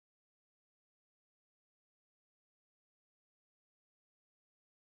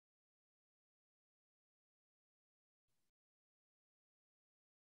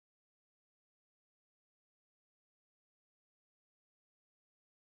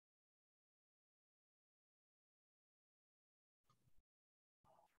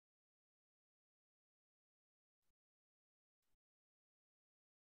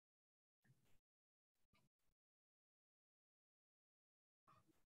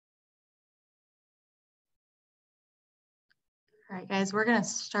All right, guys, we're going to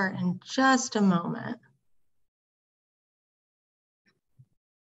start in just a moment.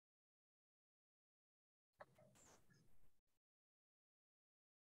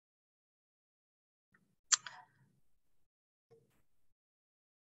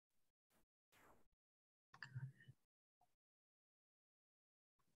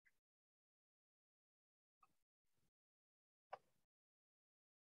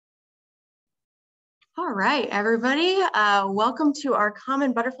 All right, everybody, welcome to our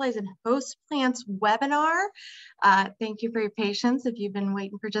Common Butterflies and Host Plants webinar. Thank you for your patience if you've been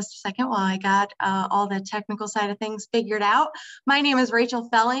waiting for just a second while I got all the technical side of things figured out. My name is Rachel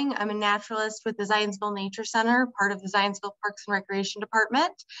Felling. I'm a naturalist with the Zionsville Nature Center, part of the Zionsville Parks and Recreation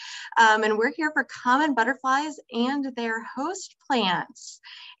Department. And we're here for common butterflies and their host plants.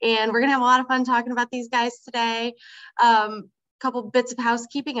 And we're gonna have a lot of fun talking about these guys today. Couple bits of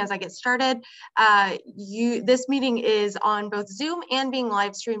housekeeping as I get started. This meeting is on both Zoom and being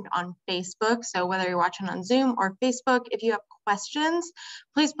live streamed on Facebook. So whether you're watching on Zoom or Facebook, if you have questions,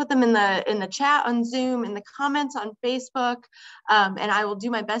 please put them in the chat on Zoom, in the comments on Facebook, and I will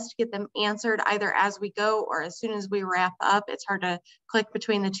do my best to get them answered either as we go or as soon as we wrap up. It's hard to click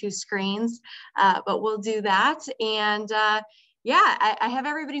between the two screens, but we'll do that. And yeah, I have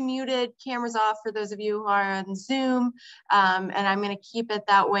everybody muted, cameras off for those of you who are on Zoom, and I'm going to keep it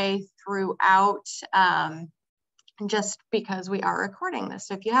that way throughout just because we are recording this.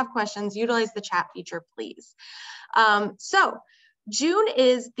 So if you have questions, utilize the chat feature, please. So June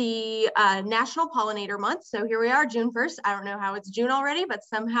is the National Pollinator Month. So here we are, June 1st. I don't know how it's June already, but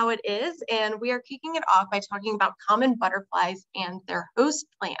somehow it is. And we are kicking it off by talking about common butterflies and their host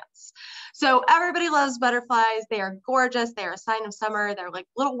plants. So everybody loves butterflies. They are gorgeous. They are a sign of summer. They're like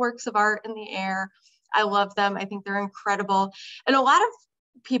little works of art in the air. I love them. I think they're incredible. And a lot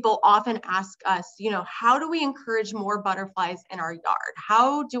of people often ask us, how do we encourage more butterflies in our yard?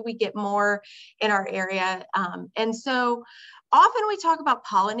 How do we get more in our area? And so often we talk about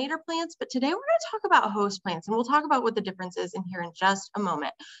pollinator plants, but today we're going to talk about host plants, and we'll talk about what the difference is in here in just a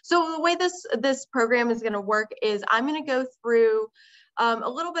moment. So the way this program is going to work is I'm going to go through a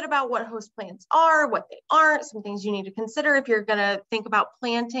little bit about what host plants are, what they aren't, some things you need to consider if you're going to think about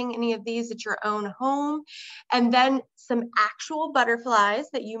planting any of these at your own home, and then some actual butterflies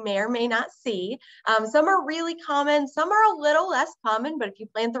that you may or may not see. Some are really common, some are a little less common, but if you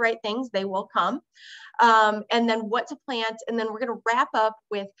plant the right things, they will come. And then what to plant, and then we're going to wrap up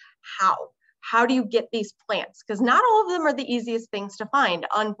with how. How do you get these plants? Because not all of them are the easiest things to find,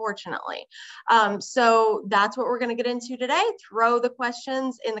 unfortunately. So that's what we're going to get into today. Throw the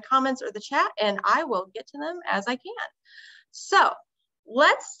questions in the comments or the chat, and I will get to them as I can. So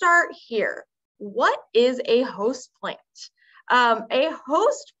let's start here. What is a host plant? A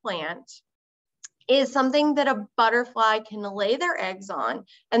host plant is something that a butterfly can lay their eggs on,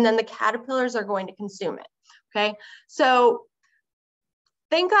 and then the caterpillars are going to consume it. Okay, so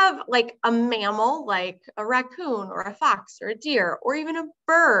think of like a mammal, like a raccoon or a fox or a deer, or even a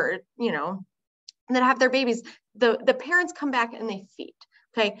bird, that have their babies. The parents come back and they feed,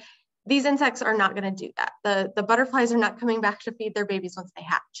 okay? These insects are not gonna do that. The butterflies are not coming back to feed their babies once they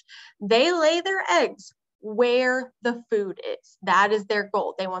hatch. They lay their eggs where the food is. That is their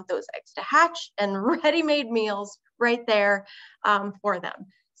goal. They want those eggs to hatch and ready-made meals right there for them.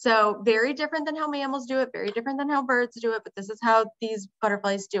 So very different than how mammals do it, very different than how birds do it, but this is how these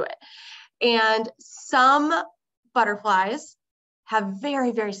butterflies do it. And some butterflies have very,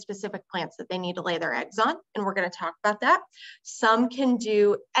 very specific plants that they need to lay their eggs on, and we're going to talk about that. Some can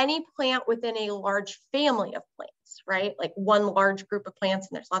do any plant within a large family of plants, right? Like one large group of plants,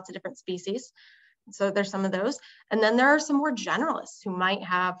 and there's lots of different species. So there's some of those. And then there are some more generalists who might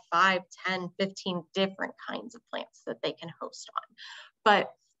have 5, 10, 15 different kinds of plants that they can host on.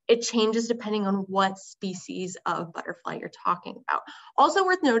 But it changes depending on what species of butterfly you're talking about. Also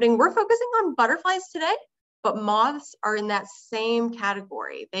worth noting, we're focusing on butterflies today, but moths are in that same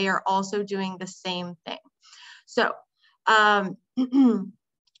category. They are also doing the same thing. So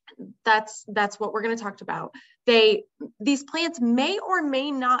that's what we're going to talk about. These plants may or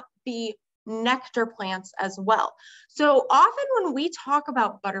may not be nectar plants as well. So often when we talk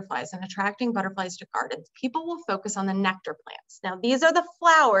about butterflies and attracting butterflies to gardens, people will focus on the nectar plants. Now, these are the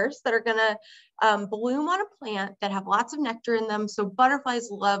flowers that are going to bloom on a plant that have lots of nectar in them. So butterflies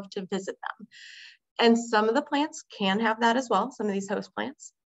love to visit them. And some of the plants can have that as well, some of these host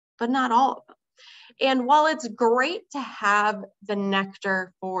plants, but not all of them. And while it's great to have the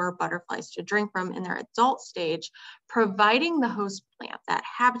nectar for butterflies to drink from in their adult stage, providing the host plant, that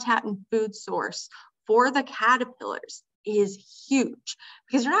habitat and food source for the caterpillars, is huge,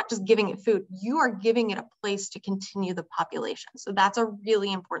 because you're not just giving it food, you are giving it a place to continue the population. So that's a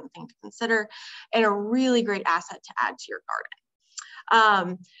really important thing to consider and a really great asset to add to your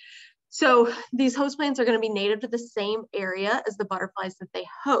garden. So these host plants are going to be native to the same area as the butterflies that they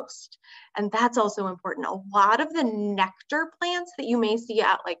host. And that's also important. A lot of the nectar plants that you may see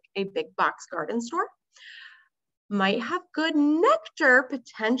at like a big box garden store might have good nectar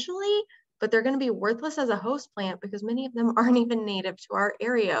potentially, but they're going to be worthless as a host plant because many of them aren't even native to our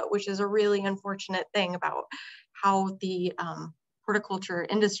area, which is a really unfortunate thing about how the horticulture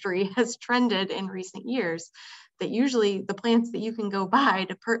industry has trended in recent years, that usually the plants that you can go buy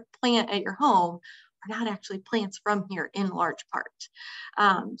to plant at your home are not actually plants from here in large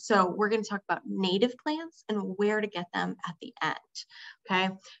part. So we're going to talk about native plants and where to get them at the end. Okay.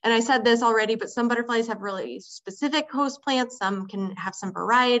 And I said this already, but some butterflies have really specific host plants. Some can have some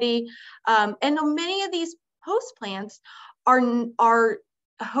variety. And many of these host plants are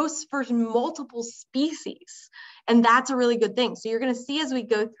hosts for multiple species. And that's a really good thing. So you're going to see as we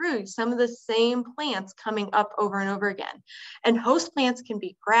go through some of the same plants coming up over and over again. And host plants can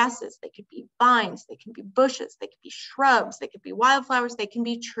be grasses, they could be vines, they can be bushes, they could be shrubs, they could be wildflowers, they can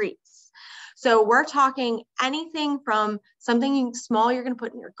be trees. So we're talking anything from something small you're going to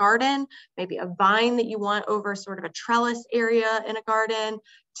put in your garden, maybe a vine that you want over sort of a trellis area in a garden,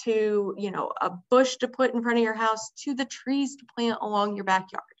 to, you know, a bush to put in front of your house, to the trees to plant along your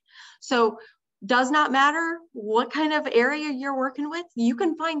backyard. So does not matter what kind of area you're working with, you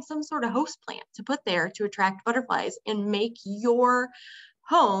can find some sort of host plant to put there to attract butterflies and make your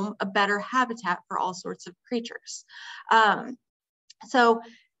home a better habitat for all sorts of creatures. And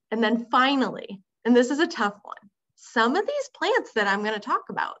then finally, and this is a tough one, some of these plants that I'm going to talk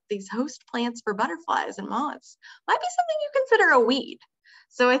about, these host plants for butterflies and moths, might be something you consider a weed.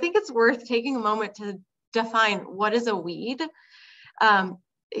 So I think it's worth taking a moment to define what is a weed.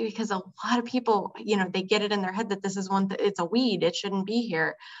 Because a lot of people, you know, they get it in their head that this is one, that it's a weed, it shouldn't be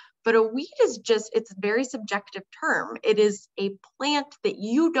here. But a weed is just, it's a very subjective term. It is a plant that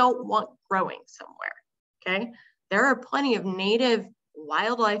you don't want growing somewhere, okay? There are plenty of native,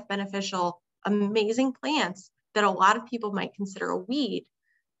 wildlife beneficial, amazing plants that a lot of people might consider a weed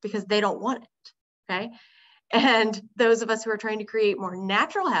because they don't want it, okay? And those of us who are trying to create more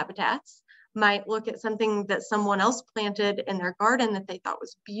natural habitats might look at something that someone else planted in their garden that they thought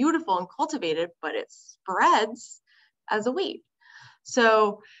was beautiful and cultivated, but it spreads as a weed.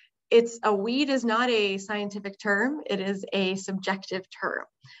 So a weed is not a scientific term, it is a subjective term.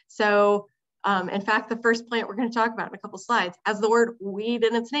 So in fact, the first plant we're going to talk about in a couple slides has the word weed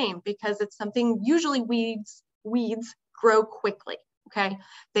in its name because it's something, usually weeds grow quickly, okay?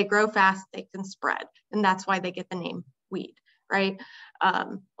 They grow fast, they can spread, and that's why they get the name weed. Right? A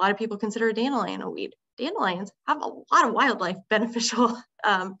lot of people consider a dandelion a weed. Dandelions have a lot of wildlife beneficial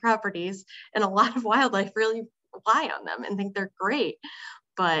properties, and a lot of wildlife really rely on them and think they're great.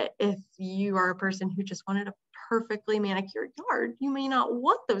 But if you are a person who just wanted a perfectly manicured yard, you may not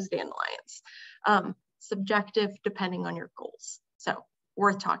want those dandelions. Subjective depending on your goals. So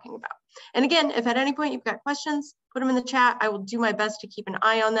worth talking about. And again, if at any point you've got questions, put them in the chat. I will do my best to keep an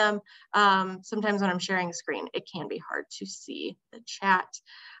eye on them. Sometimes when I'm sharing a screen, it can be hard to see the chat.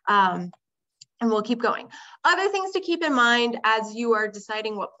 And we'll keep going. Other things to keep in mind as you are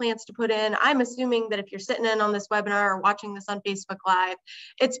deciding what plants to put in. I'm assuming that if you're sitting in on this webinar or watching this on Facebook Live,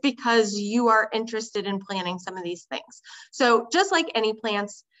 it's because you are interested in planting some of these things. So just like any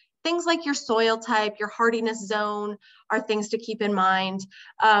plants, things like your soil type, your hardiness zone are things to keep in mind.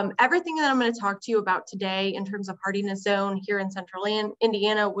 Everything that I'm going to talk to you about today in terms of hardiness zone here in Central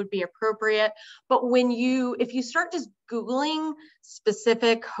Indiana would be appropriate. But if you start just Googling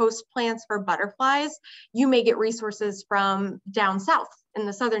specific host plants for butterflies, you may get resources from down south in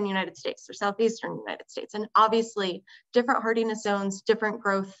the southern United States or southeastern United States. And obviously different hardiness zones, different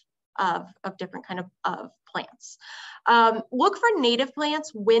growth of different kind of plants. Look for native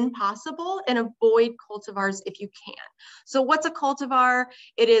plants when possible and avoid cultivars if you can. So what's a cultivar?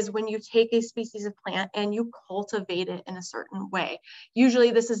 It is when you take a species of plant and you cultivate it in a certain way.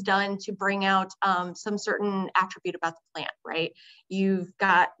 Usually this is done to bring out some certain attribute about the plant, right? You've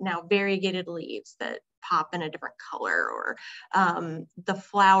got now variegated leaves that pop in a different color, or the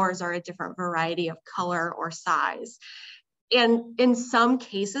flowers are a different variety of color or size. And in some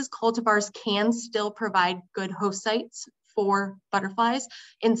cases, cultivars can still provide good host sites for butterflies.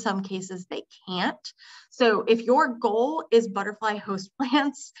 In some cases, they can't. So if your goal is butterfly host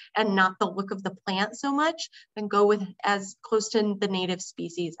plants and not the look of the plant so much, then go with as close to the native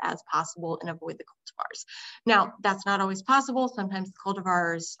species as possible and avoid the cultivars. Now, that's not always possible. Sometimes the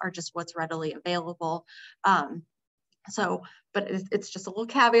cultivars are just what's readily available. So, but it's just a little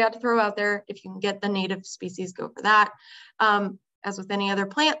caveat to throw out there. If you can get the native species, go for that. As with any other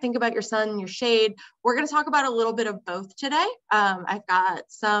plant, think about your sun, your shade. We're going to talk about a little bit of both today. I've got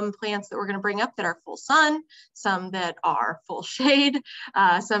some plants that we're going to bring up that are full sun, some that are full shade,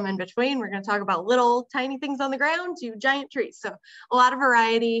 some in between. We're going to talk about little tiny things on the ground to giant trees. So a lot of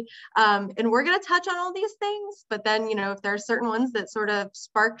variety. And we're going to touch on all these things, but then, you know, if there are certain ones that sort of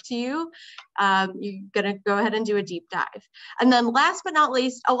spark to you, you're going to go ahead and do a deep dive. And then last but not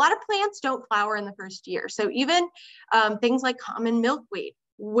least, a lot of plants don't flower in the first year. So even things like common milkweed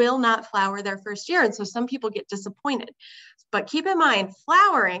will not flower their first year. And so some people get disappointed. But keep in mind,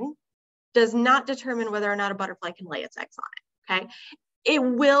 flowering does not determine whether or not a butterfly can lay its eggs on it, okay? It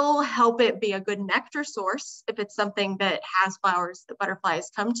will help it be a good nectar source if it's something that has flowers that butterflies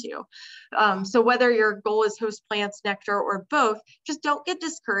come to. So whether your goal is host plants, nectar, or both, just don't get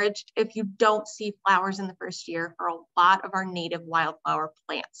discouraged if you don't see flowers in the first year for a lot of our native wildflower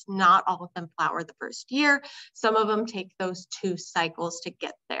plants. Not all of them flower the first year. Some of them take those 2 cycles to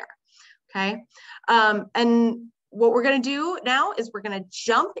get there, okay? And what we're going to do now is we're going to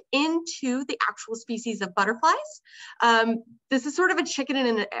jump into the actual species of butterflies. This is sort of a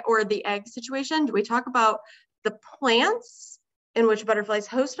chicken or the egg situation. Do we talk about the plants in which butterflies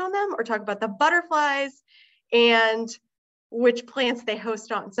host on them, or talk about the butterflies and which plants they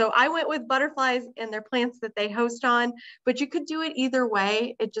host on? So I went with butterflies and their plants that they host on, but you could do it either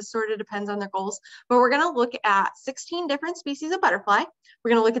way. It just sort of depends on their goals. But we're going to look at 16 different species of butterfly.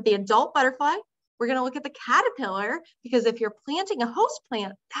 We're going to look at the adult butterfly. We're going to look at the caterpillar, because if you're planting a host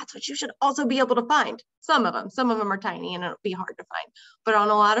plant, that's what you should also be able to find. Some of them are tiny and it'll be hard to find, but on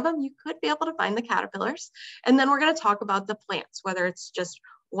a lot of them, you could be able to find the caterpillars. And then we're going to talk about the plants, whether it's just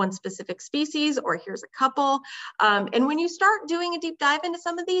one specific species or here's a couple. And when you start doing a deep dive into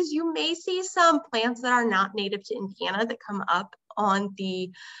some of these, you may see some plants that are not native to Indiana that come up on the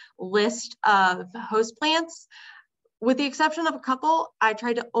list of host plants. With the exception of a couple, I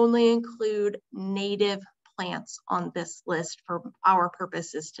tried to only include native plants on this list for our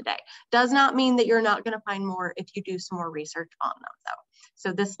purposes today. Does not mean that you're not going to find more if you do some more research on them, though.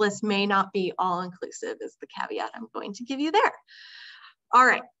 So this list may not be all inclusive, is the caveat I'm going to give you there. All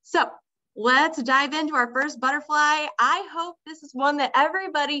right, so let's dive into our first butterfly. I hope this is one that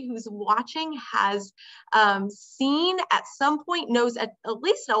everybody who's watching has seen at some point, knows at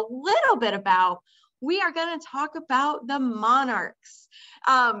least a little bit about. We are going to talk about the monarchs.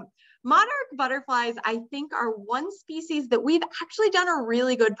 Monarch butterflies, I think, are one species that we've actually done a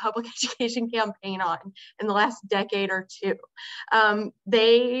really good public education campaign on in the last decade or 2.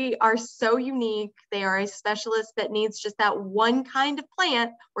 They are so unique. They are a specialist that needs just that one kind of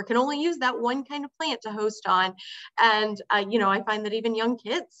plant, or can only use that one kind of plant to host on. And, you know, I find that even young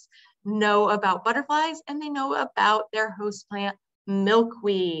kids know about butterflies and they know about their host plant,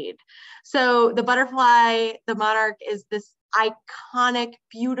 milkweed. So the butterfly, the monarch, is this iconic,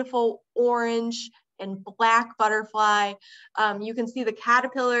 beautiful orange and black butterfly. You can see the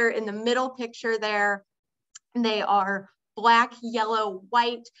caterpillar in the middle picture there. They are black, yellow,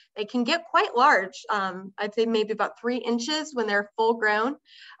 white. They can get quite large. I'd say maybe about 3 inches when they're full grown.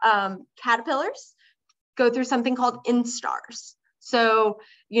 Caterpillars go through something called instars. So,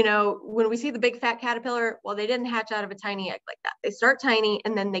 you know, when we see the big fat caterpillar, well, they didn't hatch out of a tiny egg like that. They start tiny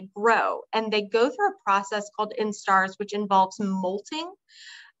and then they grow, and they go through a process called instars, which involves molting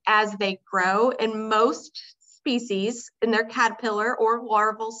as they grow. And most species in their caterpillar or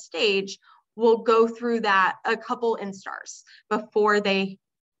larval stage will go through that a couple instars before they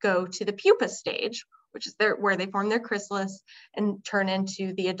go to the pupa stage, which is where they form their chrysalis and turn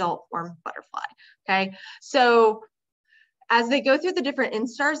into the adult form butterfly. Okay, so as they go through the different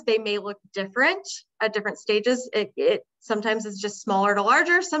instars, they may look different at different stages. It sometimes is just smaller to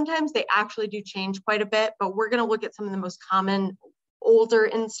larger. Sometimes they actually do change quite a bit, but we're going to look at some of the most common older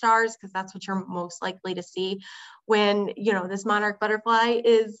instars, because that's what you're most likely to see. When, you know, this monarch butterfly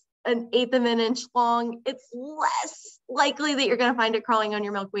is 1/8 of an inch long, it's less likely that you're going to find it crawling on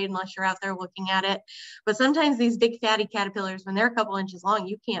your milkweed unless you're out there looking at it. But sometimes these big fatty caterpillars, when they're a couple inches long,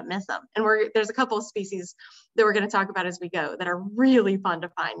 you can't miss them. And there's a couple of species that we're going to talk about as we go that are really fun to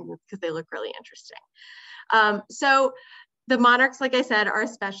find because they look really interesting. So the monarchs, like I said, are a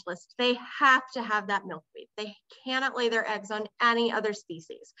specialist. They have to have that milkweed. They cannot lay their eggs on any other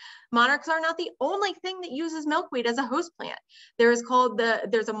species. Monarchs are not the only thing that uses milkweed as a host plant. There's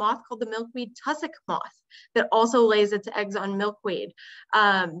a moth called the milkweed tussock moth that also lays its eggs on milkweed.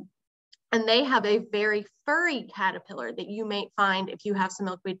 And they have a very furry caterpillar that you may find if you have some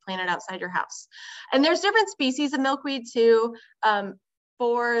milkweed planted outside your house. And there's different species of milkweed too.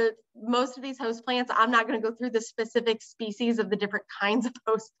 for most of these host plants, I'm not going to go through the specific species of the different kinds of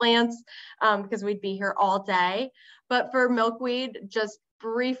host plants because we'd be here all day. But for milkweed, just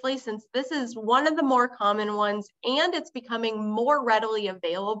briefly, since this is one of the more common ones and it's becoming more readily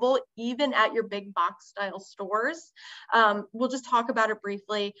available even at your big box style stores, we'll just talk about it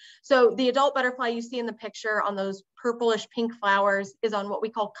briefly. So the adult butterfly you see in the picture on those purplish pink flowers is on what we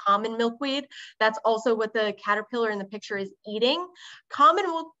call common milkweed. That's also what the caterpillar in the picture is eating. Common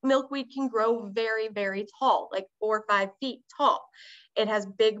milkweed can grow very, very tall, like 4 or 5 feet tall. It has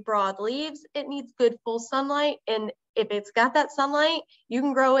big, broad leaves. It needs good full sunlight. And if it's got that sunlight, you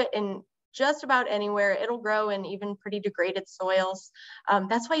can grow it in just about anywhere. It'll grow in even pretty degraded soils.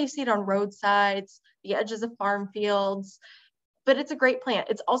 That's why you see it on roadsides, the edges of farm fields. But it's a great plant.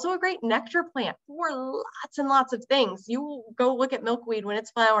 It's also a great nectar plant for lots and lots of things. You will go look at milkweed when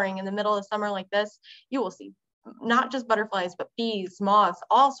it's flowering in the middle of summer like this. You will see not just butterflies, but bees, moths,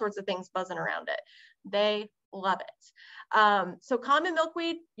 all sorts of things buzzing around it. They love it. So common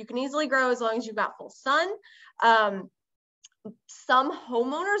milkweed, you can easily grow as long as you've got full sun. Some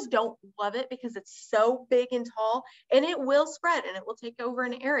homeowners don't love it because it's so big and tall, and it will spread and it will take over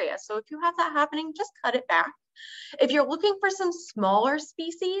an area. So if you have that happening, just cut it back. If you're looking for some smaller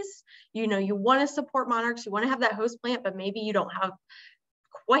species, you know, you want to support monarchs, you want to have that host plant, but maybe you don't have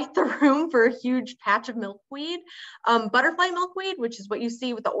quite the room for a huge patch of milkweed. Butterfly milkweed, which is what you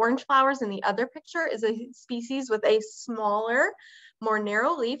see with the orange flowers in the other picture, is a species with a smaller, more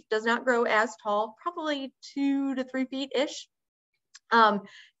narrow leaf, does not grow as tall, probably 2 to 3 feet-ish. And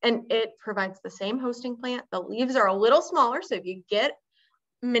it provides the same hosting plant. The leaves are a little smaller, so if you get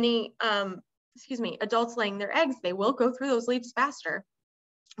many, adults laying their eggs, they will go through those leaves faster.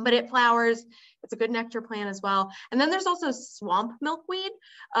 But it flowers. It's a good nectar plant as well. And then there's also swamp milkweed,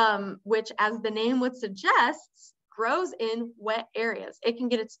 which, as the name would suggest, grows in wet areas. It can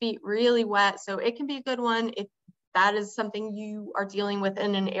get its feet really wet, so it can be a good one if that is something you are dealing with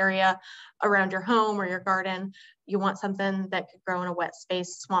in an area around your home or your garden. You want something that could grow in a wet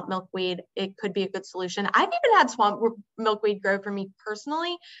space. Swamp milkweed, it could be a good solution. I've even had swamp milkweed grow for me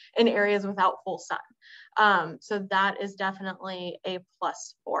personally in areas without full sun. So that is definitely a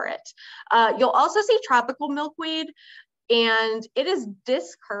plus for it. You'll also see tropical milkweed, and it is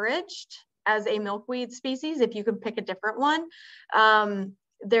discouraged as a milkweed species if you can pick a different one.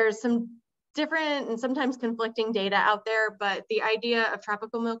 There's some different and sometimes conflicting data out there, but the idea of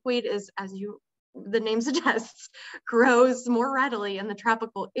tropical milkweed is, as the name suggests, grows more readily in the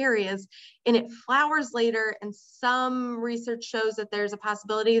tropical areas, and it flowers later. And some research shows that there's a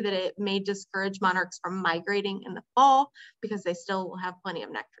possibility that it may discourage monarchs from migrating in the fall because they still will have plenty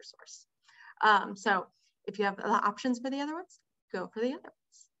of nectar source. So if you have the options for the other ones, go for the other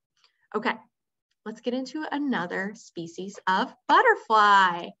ones. Okay, let's get into another species of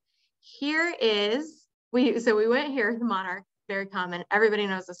butterfly. Here is, we went here, the monarch, very common. Everybody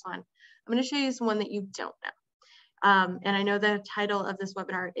knows this one. I'm going to show you one that you don't know. And I know the title of this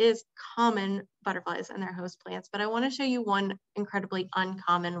webinar is Common Butterflies and Their Host Plants, but I want to show you one incredibly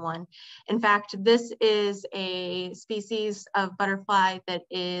uncommon one. In fact, this is a species of butterfly that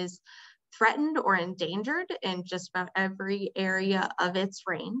is threatened or endangered in just about every area of its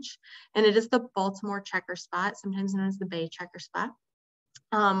range. And it is the Baltimore checker spot, sometimes known as the Bay checker spot.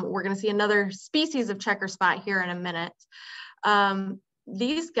 We're going to see another species of checker spot here in a minute.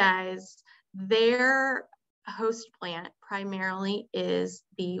 These guys, their host plant primarily is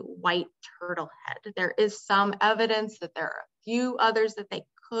the white turtlehead. There is some evidence that there are a few others that they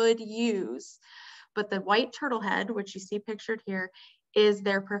could use, but the white turtlehead, which you see pictured here, is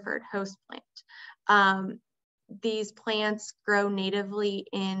their preferred host plant. These plants grow natively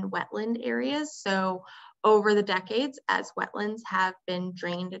in wetland areas, so over the decades, as wetlands have been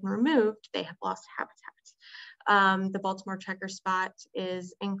drained and removed, they have lost habitat. The Baltimore checker spot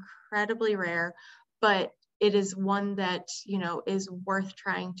is incredibly rare, but it is one that, you know, is worth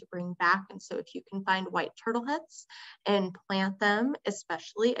trying to bring back. And so if you can find white turtleheads and plant them,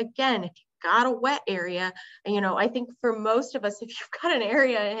 especially, again, if you've got a wet area, you know, I think for most of us, if you've got an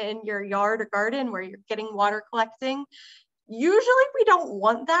area in your yard or garden where you're getting water collecting, usually we don't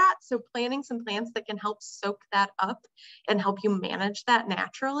want that. So planting some plants that can help soak that up and help you manage that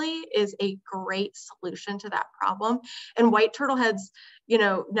naturally is a great solution to that problem. And white turtleheads, you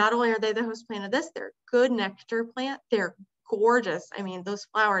know, not only are they the host plant of this, they're a good nectar plant. They're gorgeous. I mean, those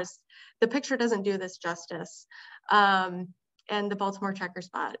flowers, the picture doesn't do this justice. And the Baltimore checker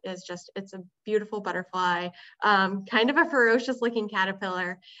spot is it's a beautiful butterfly, kind of a ferocious looking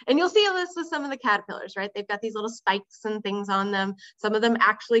caterpillar. And you'll see this with some of the caterpillars, right? They've got these little spikes and things on them. Some of them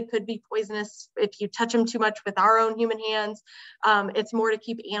actually could be poisonous if you touch them too much with our own human hands. It's more to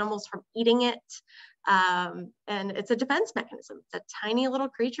keep animals from eating it. And it's a defense mechanism. It's a tiny little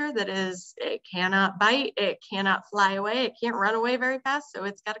creature it cannot bite, it cannot fly away, it can't run away very fast. So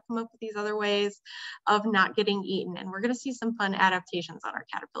it's got to come up with these other ways of not getting eaten. And we're going to see some fun adaptations on our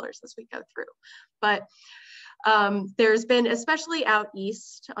caterpillars as we go through. But there's been, especially out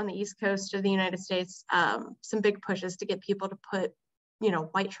east on the East Coast of the United States, some big pushes to get people to put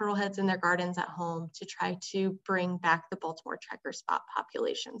white turtleheads in their gardens at home to try to bring back the Baltimore checker spot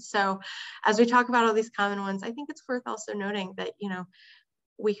population. So as we talk about all these common ones, I think it's worth also noting that,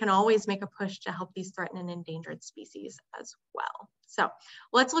 we can always make a push to help these threatened and endangered species as well. So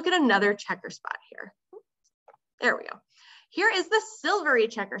let's look at another checker spot here. There we go. Here is the silvery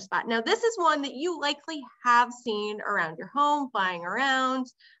checker spot. Now, this is one that you likely have seen around your home, flying around.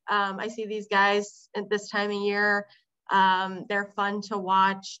 I see these guys at this time of year. They're fun to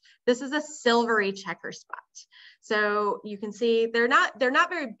watch. This is a silvery checker spot. So you can see they're not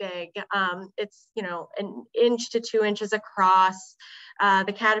very big. It's, an inch to 2 inches across.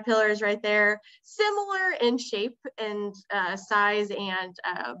 The caterpillar is right there, similar in shape and size and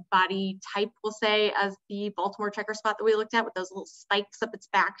body type, we'll say, as the Baltimore checker spot that we looked at, with those little spikes up its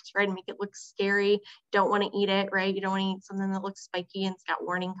back to try to make it look scary. Don't want to eat it, right? You don't want to eat something that looks spiky and it's got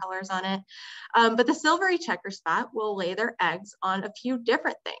warning colors on it. But the silvery checker spot will lay their eggs on a few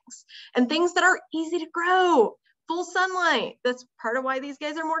different things, and things that are easy to grow. Full sunlight. That's part of why these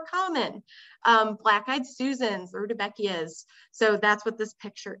guys are more common. Black-eyed Susans, Rudbeckias. So that's what this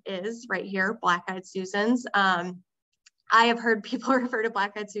picture is right here, Black-eyed Susans. I have heard people refer to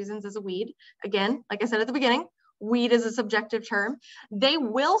Black-eyed Susans as a weed. Again, like I said at the beginning, weed is a subjective term. They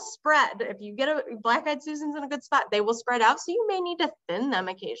will spread. If you get a Black-eyed Susans in a good spot, they will spread out. So you may need to thin them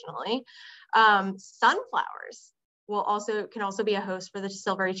occasionally. Sunflowers can also be a host for the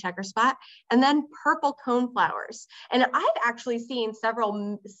silvery checker spot. And then purple coneflowers. And I've actually seen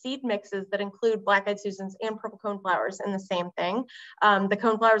several seed mixes that include Black-eyed Susans and purple coneflowers in the same thing. The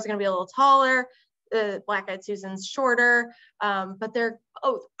coneflowers are going to be a little taller, the Black-eyed Susans shorter, but they're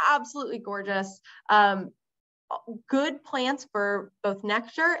both absolutely gorgeous. Good plants for both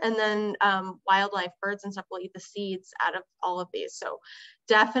nectar, and then wildlife, birds and stuff will eat the seeds out of all of these. So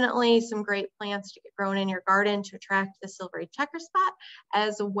definitely some great plants to get grown in your garden to attract the silvery checker spot,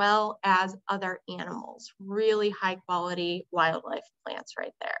 as well as other animals. Really high quality wildlife plants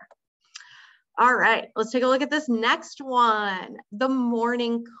right there. All right, let's take a look at this next one, the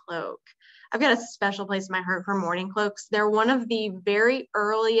mourning cloak. I've got a special place in my heart for mourning cloaks. They're one of the very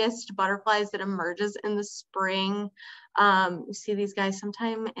earliest butterflies that emerges in the spring. You see these guys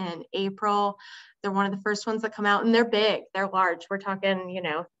sometime in April. They're one of the first ones that come out, and they're big, they're large. We're talking,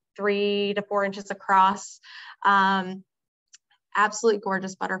 3 to 4 inches across. Absolutely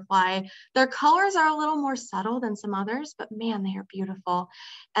gorgeous butterfly. Their colors are a little more subtle than some others, but man, they are beautiful.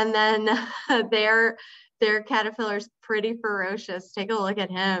 And then their caterpillar's pretty ferocious. Take a look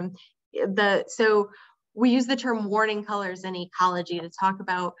at him. So we use the term warning colors in ecology to talk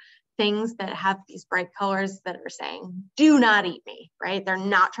about things that have these bright colors that are saying, do not eat me, right? They're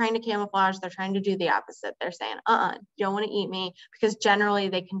not trying to camouflage. They're trying to do the opposite. They're saying, you don't want to eat me, because generally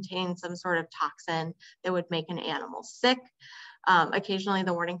they contain some sort of toxin that would make an animal sick. Occasionally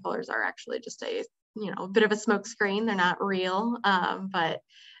the warning colors are actually just a bit of a smoke screen. They're not real, but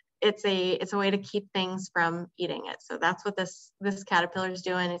it's a way to keep things from eating it. So that's what this caterpillar is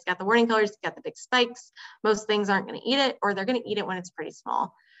doing. It's got the warning colors, it's got the big spikes. Most things aren't going to eat it, or they're going to eat it when it's pretty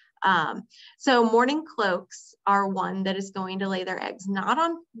small. So mourning cloaks are one that is going to lay their eggs not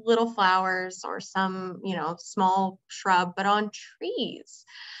on little flowers or some, small shrub, but on trees.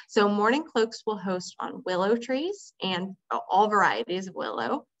 So mourning cloaks will host on willow trees and all varieties of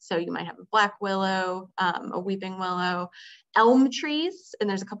willow. So you might have a black willow, a weeping willow, elm trees, and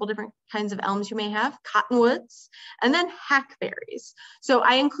there's a couple different kinds of elms you may have, cottonwoods, and then hackberries. So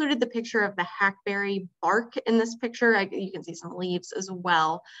I included the picture of the hackberry bark in this picture. You can see some leaves as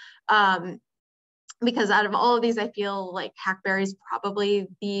well. Because out of all of these, I feel like hackberry is probably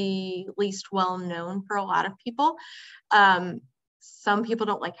the least well known for a lot of people. Some people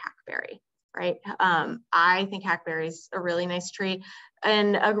don't like hackberry, right? I think hackberry is a really nice tree.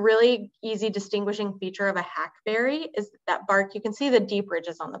 And a really easy distinguishing feature of a hackberry is that bark. You can see the deep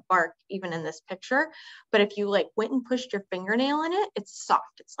ridges on the bark, even in this picture. But if you went and pushed your fingernail in it, it's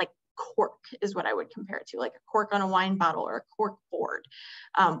soft. It's like cork is what I would compare it to, like a cork on a wine bottle or a cork board.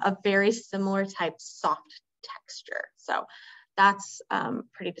 A very similar type soft texture. So that's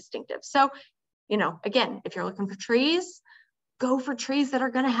pretty distinctive. So, you know, again, if you're looking for trees, go for trees that are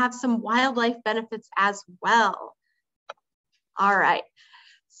going to have some wildlife benefits as well. All right.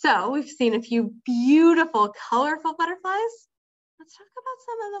 So we've seen a few beautiful, colorful butterflies. Let's talk about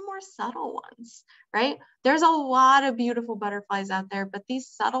some of the more subtle ones, right? There's a lot of beautiful butterflies out there, but these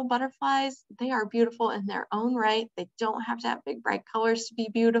subtle butterflies, they are beautiful in their own right. They don't have to have big, bright colors to be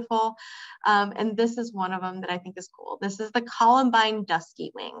beautiful. And this is one of them that I think is cool. This is the Columbine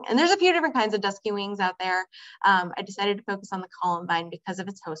dusky wing. And there's a few different kinds of dusky wings out there. I decided to focus on the Columbine because of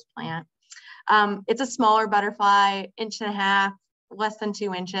its host plant. It's a smaller butterfly, 1.5 inches, less than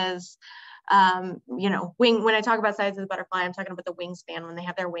 2 inches. You know, when I talk about size of the butterfly, I'm talking about the wingspan when they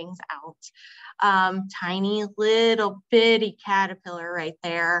have their wings out. Tiny little bitty caterpillar right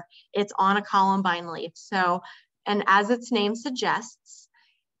there. It's on a columbine leaf. So, and as its name suggests,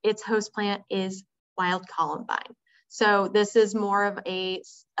 its host plant is wild columbine. So this is more of a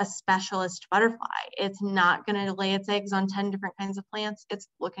specialist butterfly. It's not going to lay its eggs on 10 different kinds of plants. It's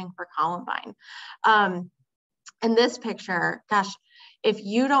looking for columbine. In this picture, gosh, if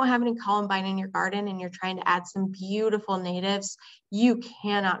you don't have any columbine in your garden and you're trying to add some beautiful natives, you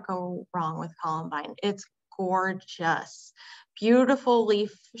cannot go wrong with columbine. It's gorgeous, beautiful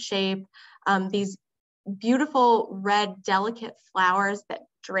leaf shape. These beautiful red, delicate flowers that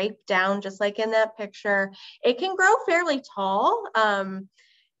drape down just like in that picture. It can grow fairly tall.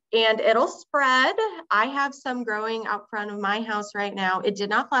 And it'll spread. I have some growing out front of my house right now. It did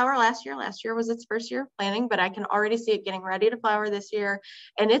not flower last year. Last year was its first year of planting, but I can already see it getting ready to flower this year.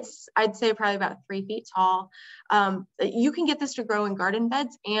 And it's, I'd say, probably about 3 feet tall. You can get this to grow in garden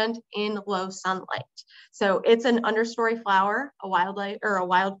beds and in low sunlight. So it's an understory flower, a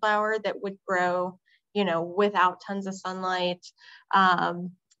wildflower that would grow, you know, without tons of sunlight.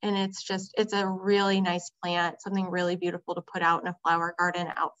 And it's a really nice plant, something really beautiful to put out in a flower garden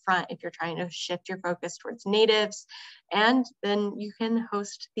out front if you're trying to shift your focus towards natives. And then you can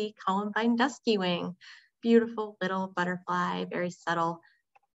host the Columbine dusky wing. Beautiful little butterfly, very subtle.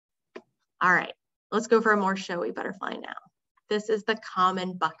 All right, let's go for a more showy butterfly now. This is the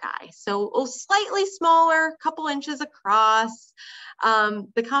common buckeye. So slightly smaller, couple inches across.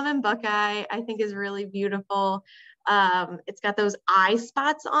 The common buckeye, I think, is really beautiful. It's got those eye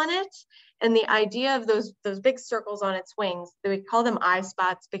spots on it. And the idea of those big circles on its wings, we call them eye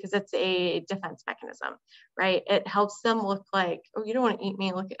spots because it's a defense mechanism, right? It helps them look like, oh, you don't want to eat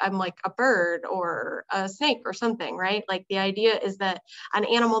me, look, I'm like a bird or a snake or something, right? Like the idea is that an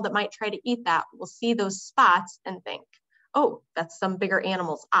animal that might try to eat that will see those spots and think, oh, that's some bigger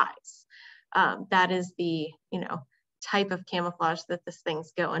animal's eyes. That is the, you know, type of camouflage that this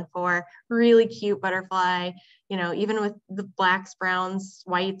thing's going for. Really cute butterfly, you know, even with the blacks, browns,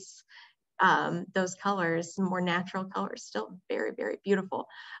 whites, those colors, more natural colors, still very, very beautiful.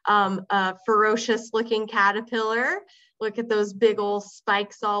 A ferocious looking caterpillar. Look at those big old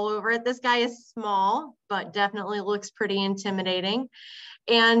spikes all over it. This guy is small, but definitely looks pretty intimidating.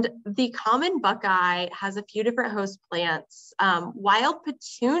 And the common buckeye has a few different host plants, wild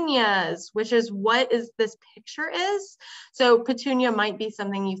petunias, which is what this picture is. So petunia might be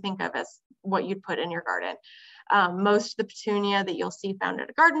something you think of as what you'd put in your garden. Most of the petunia that you'll see found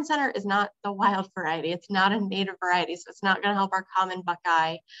at a garden center is not the wild variety. It's not a native variety, so it's not going to help our common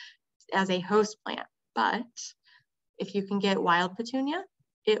buckeye as a host plant. But if you can get wild petunia,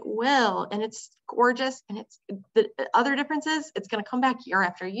 it will, and it's gorgeous. And it's the other difference is it's going to come back year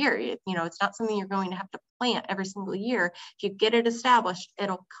after year. You know, it's not something you're going to have to plant every single year. If you get it established,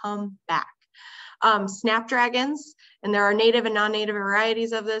 it'll come back. Snapdragons, and there are native and non-native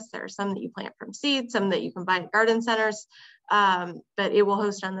varieties of this. There are some that you plant from seed, some that you can buy at garden centers, but it will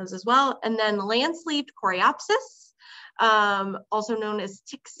host on those as well. And then land-sleeved coreopsis, also known as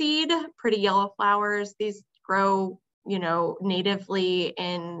tickseed, pretty yellow flowers. These grow, you know, natively,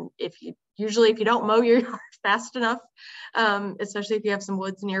 and if you don't mow your yard fast enough, especially if you have some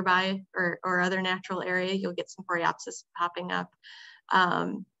woods nearby or other natural area, you'll get some coreopsis popping up.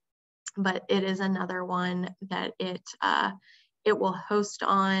 But it is another one that it will host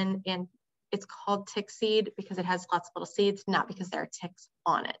on, and it's called tickseed because it has lots of little seeds, not because there are ticks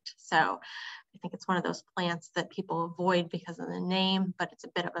on it. So I think it's one of those plants that people avoid because of the name, but it's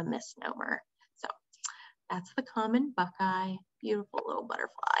a bit of a misnomer. So that's the common buckeye, beautiful little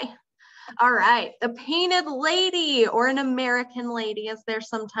butterfly. All right, the painted lady, or an American lady as they're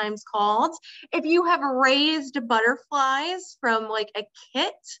sometimes called. If you have raised butterflies from like a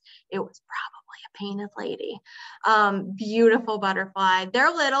kit, it was probably a painted lady. Beautiful butterfly.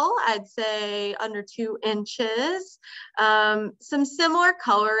 They're little, I'd say under 2 inches. Some similar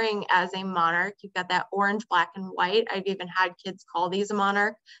coloring as a monarch. You've got that orange, black, and white. I've even had kids call these a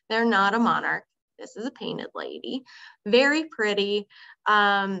monarch. They're not a monarch. This is a painted lady. Very pretty.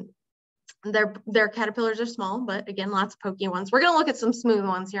 Their caterpillars are small, but again, lots of pokey ones. We're going to look at some smooth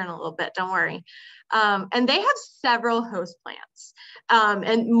ones here in a little bit. Don't worry. And they have several host plants,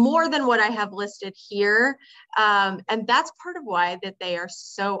 and more than what I have listed here. And that's part of why that they are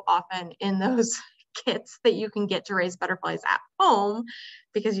so often in those kits that you can get to raise butterflies at home,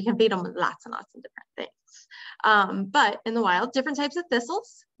 because you can feed them with lots and lots of different things. But in the wild, different types of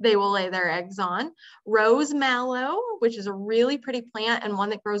thistles they will lay their eggs on. Rose mallow, which is a really pretty plant and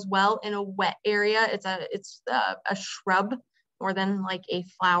one that grows well in a wet area. It's a shrub more than like a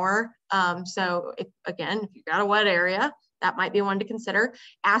flower. So again, if you've got a wet area, that might be one to consider.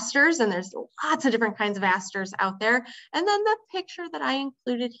 Asters, and there's lots of different kinds of asters out there. And then the picture that I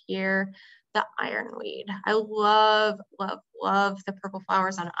included here, the ironweed. I love, love, love the purple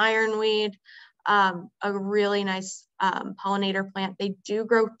flowers on ironweed. A really nice pollinator plant. They do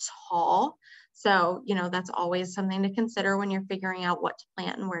grow tall. So, you know, that's always something to consider when you're figuring out what to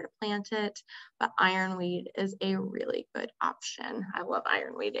plant and where to plant it. But ironweed is a really good option. I love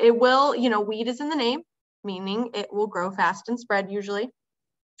ironweed. It will, you know, weed is in the name, meaning it will grow fast and spread usually.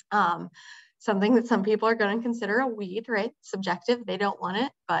 Something that some people are going to consider a weed, right? Subjective, they don't want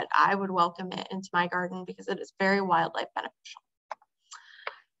it, but I would welcome it into my garden because it is very wildlife beneficial.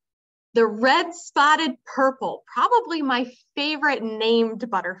 The red-spotted purple, probably my favorite named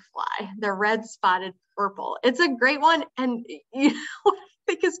butterfly, the red-spotted purple. It's a great one. And you know what I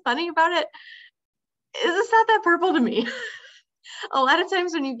think is funny about it is it's not that purple to me. A lot of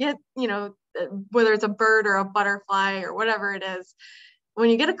times when you get, you know, whether it's a bird or a butterfly or whatever it is, when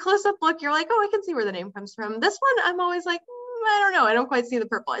you get a close-up look, you're like, oh, I can see where the name comes from. This one, I'm always like, I don't know. I don't quite see the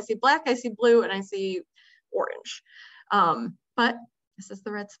purple. I see black, I see blue, and I see orange. But this is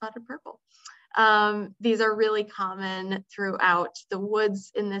the red-spotted purple. These are really common throughout the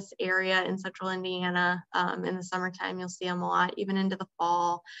woods in this area in central Indiana. In the summertime, you'll see them a lot, even into the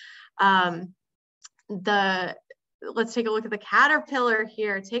fall. Let's take a look at the caterpillar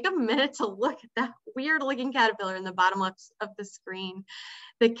here. Take a minute to look at that weird looking caterpillar in the bottom left of the screen.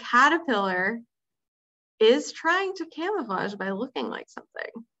 The caterpillar is trying to camouflage by looking like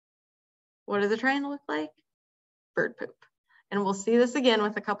something. What is it trying to look like? Bird poop. And we'll see this again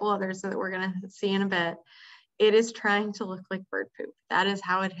with a couple others that we're going to see in a bit. It is trying to look like bird poop. That is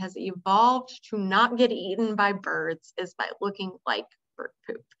how it has evolved to not get eaten by birds, is by looking like bird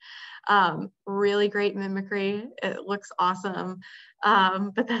poop. Really great mimicry. It looks awesome,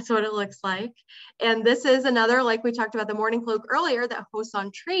 but that's what it looks like. And this is another, like we talked about the mourning cloak earlier, that hosts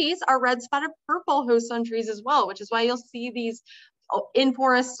on trees. Our red-spotted purple hosts on trees as well, which is why you'll see these in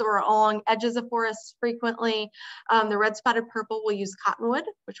forests or along edges of forests frequently. The red-spotted purple will use cottonwood,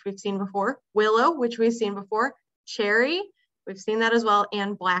 which we've seen before, willow, which we've seen before, cherry, we've seen that as well,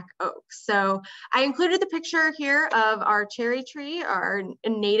 and black oak. So I included the picture here of our cherry tree, our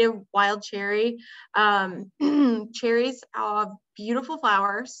native wild cherry. Cherries have beautiful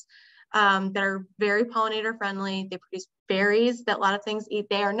flowers that are very pollinator friendly. They produce berries that a lot of things eat.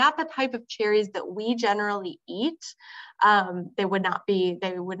 They are not the type of cherries that we generally eat. They would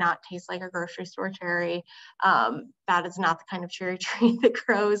not taste like a grocery store cherry. That is not the kind of cherry tree that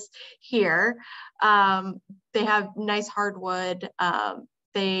grows here. They have nice hardwood.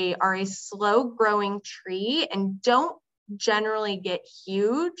 They are a slow growing tree and don't generally get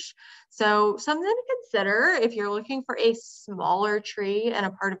huge. So something to consider if you're looking for a smaller tree in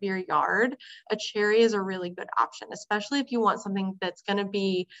a part of your yard, a cherry is a really good option, especially if you want something that's going to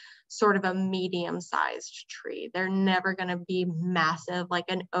be sort of a medium-sized tree. They're never going to be massive like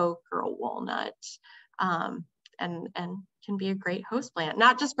an oak or a walnut, and can be a great host plant,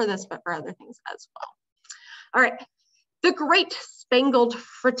 not just for this, but for other things as well. All right, the Great Spangled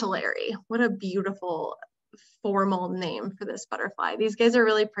Fritillary. What a beautiful formal name for this butterfly. These guys are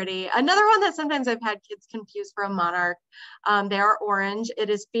really pretty. Another one that sometimes I've had kids confuse for a monarch. They are orange. It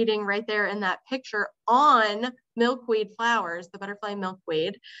is feeding right there in that picture on milkweed flowers, the butterfly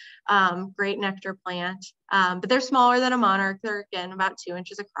milkweed. Great nectar plant, but they're smaller than a monarch. They're again about 2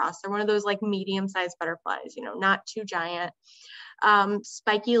 inches across. They're one of those like medium-sized butterflies, you know, not too giant.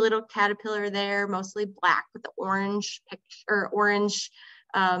 Spiky little caterpillar there, mostly black with the orange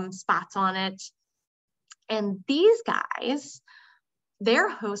spots on it. And these guys, their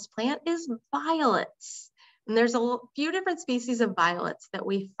host plant is violets. And there's a few different species of violets that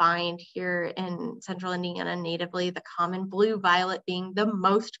we find here in central Indiana natively, the common blue violet being the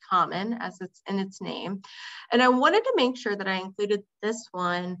most common as it's in its name. And I wanted to make sure that I included this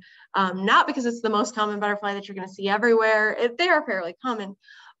one, not because it's the most common butterfly that you're going to see everywhere. They are fairly common,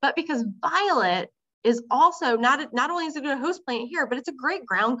 but because violet is also not only is it a host plant here, but it's a great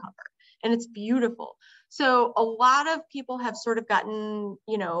ground cover and it's beautiful. So a lot of people have sort of gotten,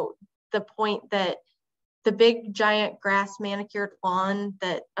 you know, the point that the big giant grass manicured lawn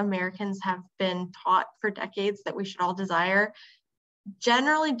that Americans have been taught for decades that we should all desire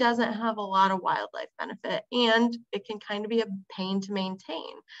generally doesn't have a lot of wildlife benefit, and it can kind of be a pain to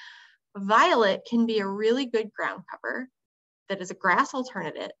maintain. Violet can be a really good ground cover that is a grass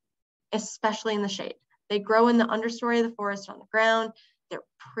alternative, especially in the shade. They grow in the understory of the forest on the ground. They're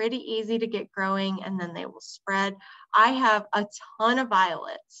pretty easy to get growing, and then they will spread. I have a ton of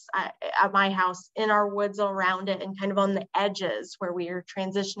violets at my house in our woods around it and kind of on the edges where we are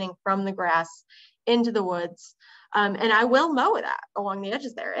transitioning from the grass into the woods. And I will mow that along the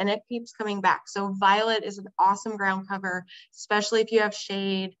edges there, and it keeps coming back. So violet is an awesome ground cover, especially if you have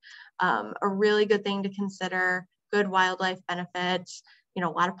shade, a really good thing to consider, good wildlife benefits. You know,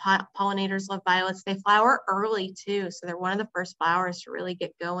 a lot of pollinators love violets. They flower early too. So they're one of the first flowers to really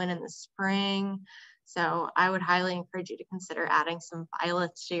get going in the spring. So I would highly encourage you to consider adding some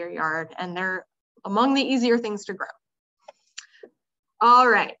violets to your yard, and they're among the easier things to grow. All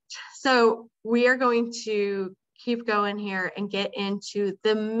right, so we are going to keep going here and get into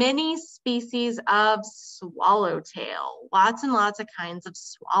the many species of swallowtail. Lots and lots of kinds of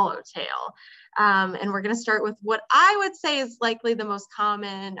swallowtail. And we're going to start with what I would say is likely the most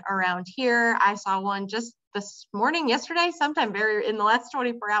common around here. I saw one just this morning, yesterday, sometime in the last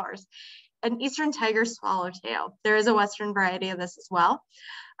 24 hours, an eastern tiger swallowtail. There is a western variety of this as well.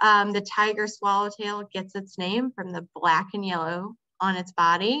 The tiger swallowtail gets its name from the black and yellow on its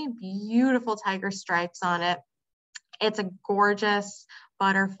body, beautiful tiger stripes on it. It's a gorgeous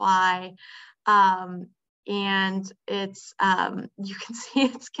butterfly. And it's, you can see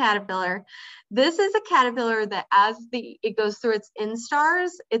its caterpillar. This is a caterpillar that as it goes through its instars,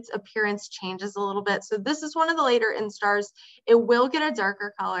 its appearance changes a little bit. So this is one of the later instars. It will get a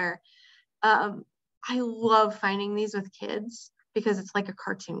darker color. I love finding these with kids because it's like a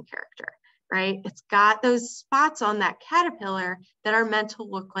cartoon character, right? It's got those spots on that caterpillar that are meant to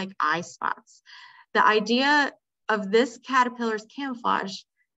look like eye spots. The idea of this caterpillar's camouflage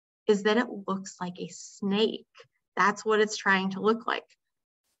is that it looks like a snake. That's what it's trying to look like.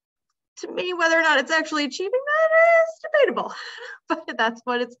 To me, whether or not it's actually achieving that is debatable, but that's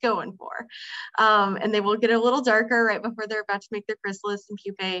what it's going for. And they will get a little darker right before they're about to make their chrysalis and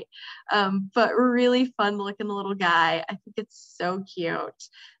pupate, but really fun looking little guy. I think it's so cute.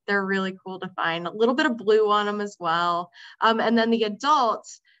 They're really cool to find. A little bit of blue on them as well. And then the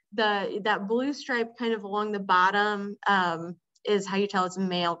adults, that blue stripe kind of along the bottom is how you tell it's a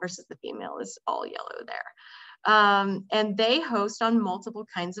male versus the female is all yellow there. And they host on multiple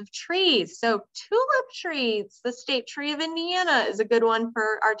kinds of trees. So tulip trees, the state tree of Indiana, is a good one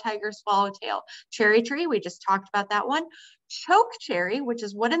for our tiger swallowtail. Cherry tree, we just talked about that one. Choke cherry, which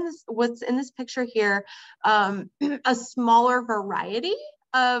is what's in this picture here, a smaller variety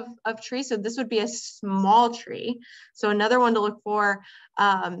of trees. So this would be a small tree. So another one to look for.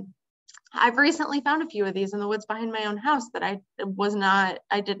 I've recently found a few of these in the woods behind my own house that I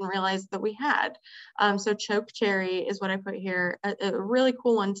didn't realize that we had. So choke cherry is what I put here, a really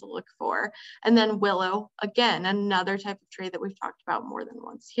cool one to look for. And then willow, again, another type of tree that we've talked about more than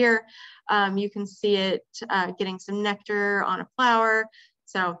once here. You can see it getting some nectar on a flower.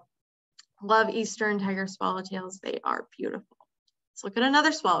 So love eastern tiger swallowtails. They are beautiful. Let's look at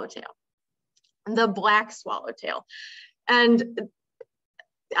another swallowtail, the black swallowtail. And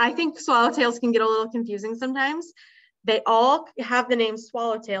I think swallowtails can get a little confusing sometimes. They all have the name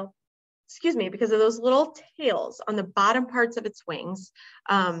swallowtail, excuse me, because of those little tails on the bottom parts of its wings,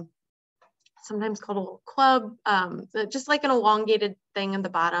 sometimes called a little club, just like an elongated thing at the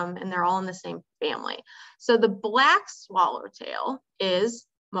bottom, and they're all in the same family. So the black swallowtail is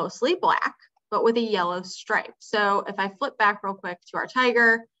mostly black, but with a yellow stripe. So if I flip back real quick to our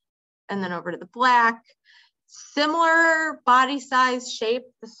tiger and then over to the black, similar body size, shape.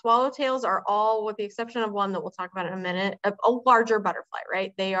 The swallowtails are all, with the exception of one that we'll talk about in a minute, a larger butterfly,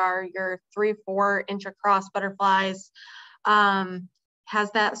 right? They are your 3-4 inch across butterflies.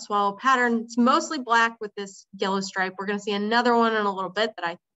 Has that swallow pattern. It's mostly black with this yellow stripe. We're going to see another one in a little bit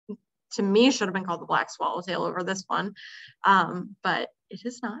that to me should have been called the black swallowtail over this one, but it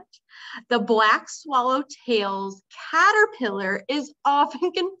is not. The black swallowtail's caterpillar is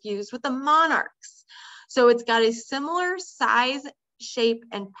often confused with the monarch's. So it's got a similar size, shape,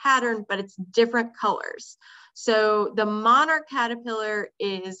 and pattern, but it's different colors. So the monarch caterpillar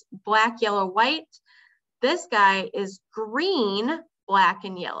is black, yellow, white. This guy is green, black,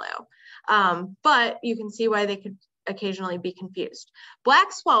 and yellow. But you can see why they could occasionally be confused.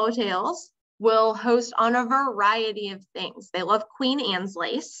 Black swallowtails will host on a variety of things. They love Queen Anne's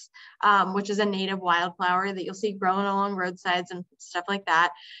lace, which is a native wildflower that you'll see growing along roadsides and stuff like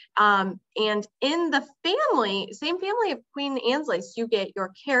that. And in the same family of Queen Anne's lace, you get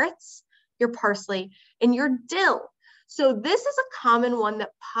your carrots, your parsley, and your dill. So this is a common one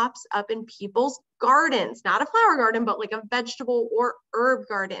that pops up in people's gardens, not a flower garden, but like a vegetable or herb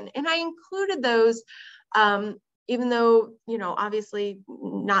garden. And I included those, even though, you know, obviously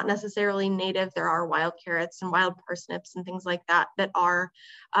not necessarily native. There are wild carrots and wild parsnips and things like that that are,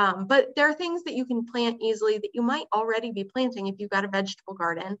 but there are things that you can plant easily that you might already be planting if you've got a vegetable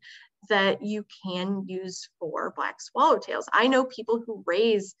garden that you can use for black swallowtails. I know people who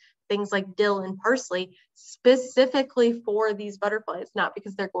raise things like dill and parsley specifically for these butterflies, not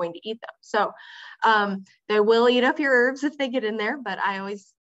because they're going to eat them. So they will eat up your herbs if they get in there, but I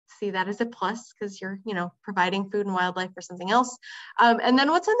always see that as a plus because you're, you know, providing food and wildlife for something else. And then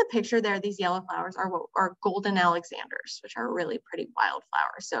what's in the picture there, these yellow flowers are golden Alexanders, which are really pretty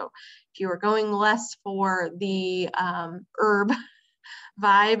wildflowers. So if you are going less for the herb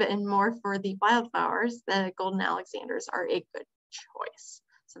vibe and more for the wildflowers, the golden Alexanders are a good choice.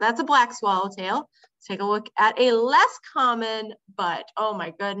 So that's a black swallowtail. Let's take a look at a less common, but oh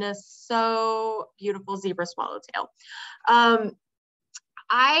my goodness, so beautiful zebra swallowtail.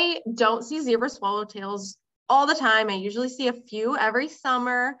 I don't see zebra swallowtails all the time. I usually see a few every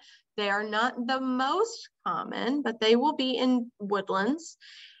summer. They are not the most common, but they will be in woodlands.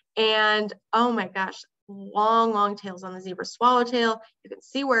 And oh my gosh, long tails on the zebra swallowtail. You can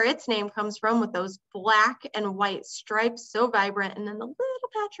see where its name comes from with those black and white stripes, so vibrant, and then the little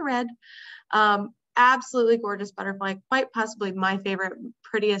patch of red. Absolutely gorgeous butterfly, quite possibly my favorite,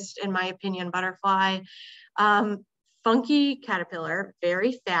 prettiest, in my opinion, butterfly. Funky caterpillar,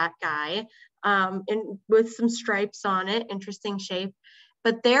 very fat guy, and with some stripes on it, interesting shape.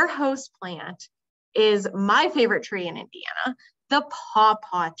 But their host plant is my favorite tree in Indiana, the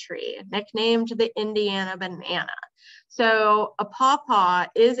pawpaw tree, nicknamed the Indiana banana. So a pawpaw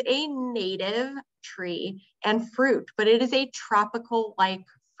is a native tree and fruit, but it is a tropical-like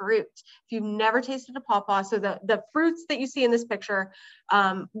fruit. If you've never tasted a pawpaw, so the fruits that you see in this picture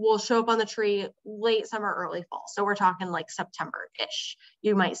will show up on the tree late summer, early fall. So we're talking like September-ish.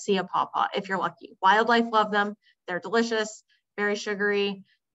 You might see a pawpaw if you're lucky. Wildlife love them. They're delicious, very sugary,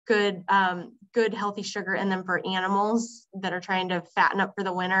 good healthy sugar in them for animals that are trying to fatten up for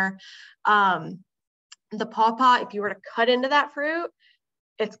the winter. The pawpaw, if you were to cut into that fruit,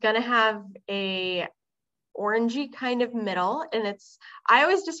 it's going to have a orangey kind of middle, and I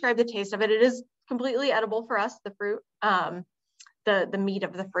always describe the taste of it. It is completely edible for us, the fruit, the meat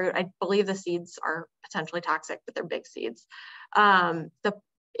of the fruit. I believe the seeds are potentially toxic, but they're big seeds. It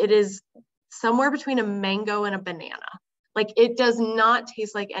is somewhere between a mango and a banana. Like, it does not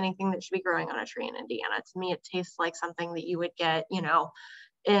taste like anything that should be growing on a tree in Indiana. To me, it tastes like something that you would get, you know,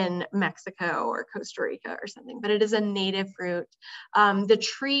 in Mexico or Costa Rica or something, but it is a native fruit. The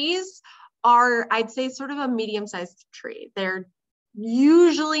trees are, I'd say, sort of a medium-sized tree. They're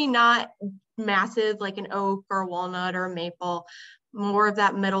usually not massive like an oak or a walnut or a maple, more of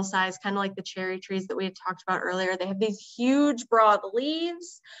that middle size, kind of like the cherry trees that we had talked about earlier. They have these huge broad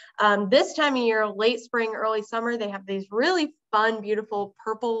leaves. This time of year, late spring, early summer, they have these really fun, beautiful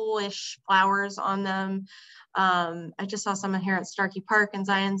purplish flowers on them. I just saw some here at Starkey Park in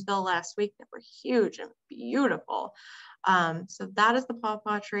Zionsville last week that were huge and beautiful. So that is the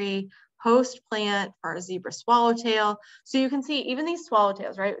pawpaw tree, host plant for our zebra swallowtail. So you can see even these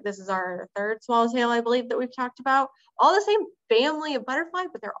swallowtails, right? This is our third swallowtail, I believe, that we've talked about. All the same family of butterfly,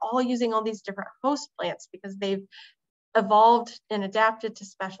 but they're all using all these different host plants because they've evolved and adapted to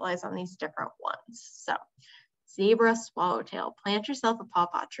specialize on these different ones. So zebra swallowtail, plant yourself a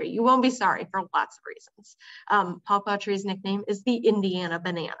pawpaw tree. You won't be sorry for lots of reasons. Pawpaw tree's nickname is the Indiana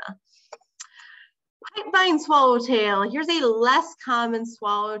banana. Pipevine swallowtail. Here's a less common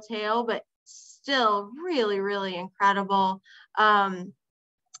swallowtail, but still really, really incredible.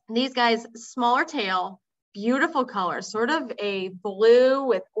 These guys, smaller tail, beautiful color, sort of a blue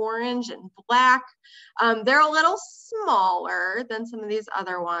with orange and black. They're a little smaller than some of these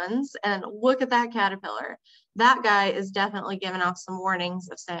other ones. And look at that caterpillar. That guy is definitely giving off some warnings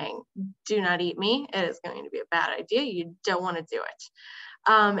of saying, do not eat me. It is going to be a bad idea. You don't want to do it.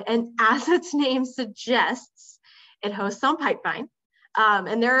 And as its name suggests, it hosts on pipevine.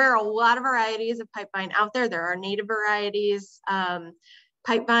 And there are a lot of varieties of pipevine out there. There are native varieties.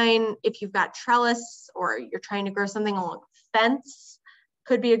 Pipevine, if you've got trellis or you're trying to grow something along a fence,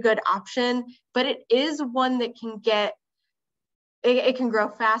 could be a good option, but it is one that can get, it can grow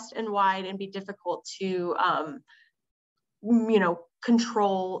fast and wide and be difficult to,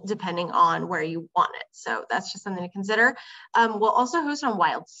 control depending on where you want it. So that's just something to consider. We'll also host on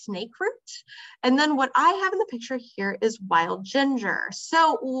wild snakeroot. And then what I have in the picture here is wild ginger.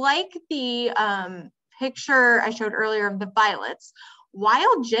 So like the picture I showed earlier of the violets,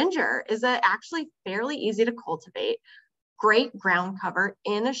 wild ginger is actually fairly easy to cultivate. Great ground cover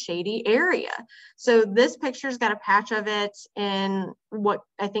in a shady area. So this picture's got a patch of it in what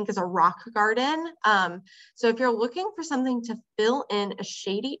I think is a rock garden. So if you're looking for something to fill in a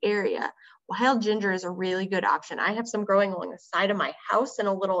shady area, wild ginger is a really good option. I have some growing along the side of my house in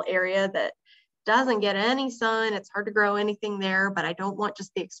a little area that doesn't get any sun. It's hard to grow anything there, but I don't want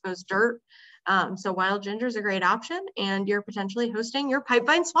just the exposed dirt. So wild ginger is a great option, and you're potentially hosting your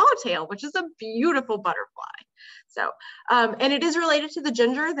pipevine swallowtail, which is a beautiful butterfly. So, and it is related to the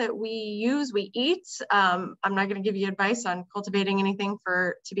ginger that we eat. I'm not going to give you advice on cultivating anything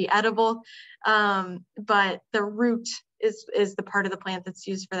to be edible, but the root is the part of the plant that's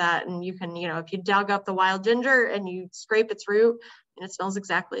used for that. And you can, if you dug up the wild ginger and you scrape its root, and it smells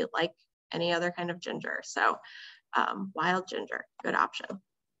exactly like any other kind of ginger. So wild ginger, good option.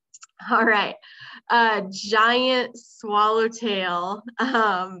 All right, giant swallowtail.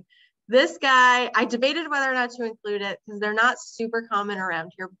 This guy, I debated whether or not to include it because they're not super common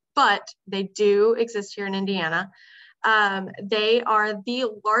around here, but they do exist here in Indiana. They are the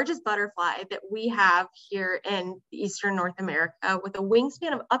largest butterfly that we have here in Eastern North America, with a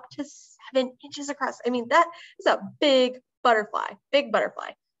wingspan of up to 7 inches across. I mean, that is a big butterfly, big butterfly.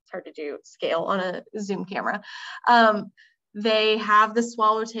 It's hard to do scale on a Zoom camera. They have the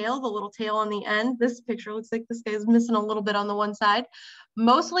swallowtail, the little tail on the end. This picture looks like this guy is missing a little bit on the one side.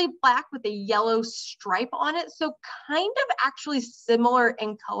 Mostly black with a yellow stripe on it. So kind of actually similar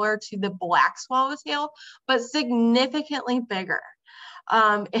in color to the black swallowtail, but significantly bigger.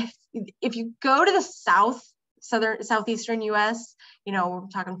 If you go to the southeastern US, we're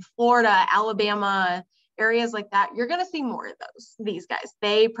talking Florida, Alabama, areas like that, you're going to see more of these guys.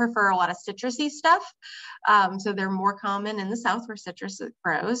 They prefer a lot of citrusy stuff. So they're more common in the South where citrus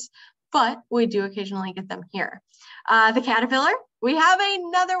grows, but we do occasionally get them here. The caterpillar, we have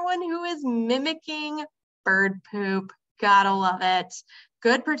another one who is mimicking bird poop. Gotta love it.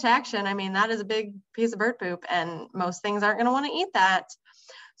 Good protection. I mean, that is a big piece of bird poop, and most things aren't going to want to eat that.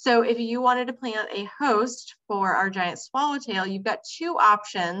 So if you wanted to plant a host for our giant swallowtail, you've got two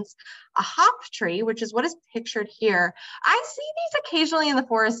options: a hop tree, which is what is pictured here. I see these occasionally in the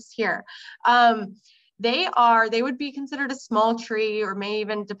forests here. They would be considered a small tree, or may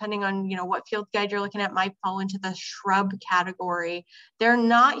even, depending on what field guide you're looking at, might fall into the shrub category. They're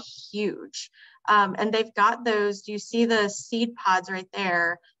not huge. And they've got those, do you see the seed pods right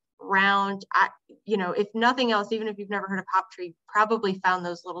there? Round, if nothing else, even if you've never heard of hop tree, probably found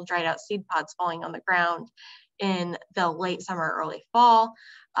those little dried out seed pods falling on the ground in the late summer, early fall.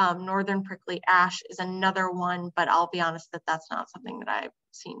 Northern prickly ash is another one, but I'll be honest that that's not something that I've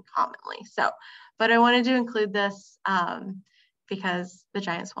seen commonly. So, but I wanted to include this because the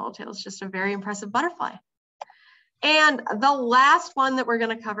giant swallowtail is just a very impressive butterfly. And the last one that we're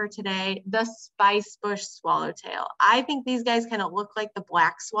going to cover today, the spicebush swallowtail. I think these guys kind of look like the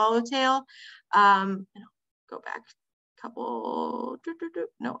black swallowtail. Go back a couple.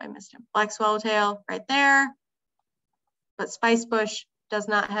 No, I missed him. Black swallowtail right there. But spicebush does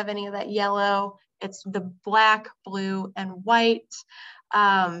not have any of that yellow. It's the black, blue, and white.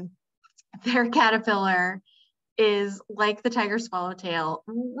 Their caterpillar is like the tiger swallowtail,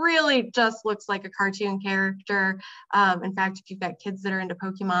 really just looks like a cartoon character. In fact, if you've got kids that are into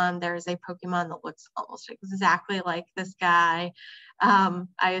Pokemon, there's a Pokemon that looks almost exactly like this guy.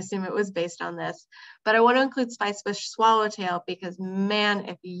 I assume it was based on this, but I want to include spicebush swallowtail because, man,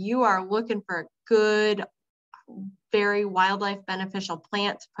 if you are looking for a good, very wildlife beneficial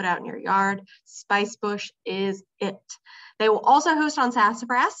plant to put out in your yard, spicebush is it. They will also host on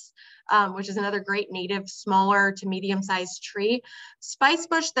sassafras, which is another great native, smaller to medium-sized tree.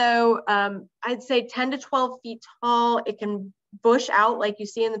 Spicebush, though, I'd say 10 to 12 feet tall. It can bush out like you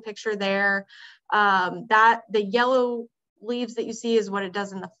see in the picture there. The yellow leaves that you see is what it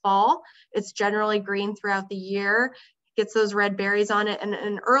does in the fall. It's generally green throughout the year. It gets those red berries on it, and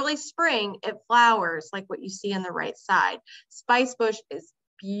in early spring, it flowers like what you see on the right side. Spicebush is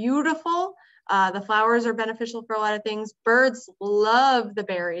beautiful. The flowers are beneficial for a lot of things. Birds love the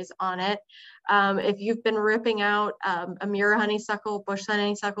berries on it. If you've been ripping out a Mura honeysuckle, bush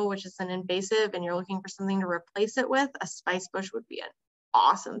honeysuckle, which is an invasive, and you're looking for something to replace it with, a spice bush would be an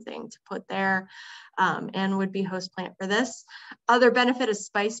awesome thing to put there, and would be host plant for this. Other benefit is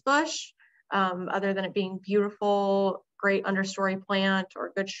spice bush, other than it being beautiful, great understory plant or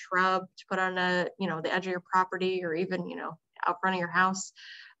a good shrub to put on the edge of your property, or even, out front of your house,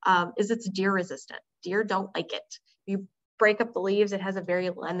 is it's deer resistant. Deer don't like it. You break up the leaves, it has a very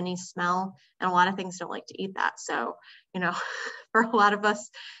lemony smell, and a lot of things don't like to eat that. So, for a lot of us,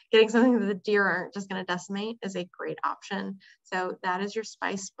 getting something that the deer aren't just going to decimate is a great option. So that is your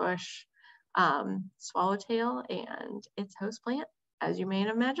spice bush swallowtail, and its host plant, as you may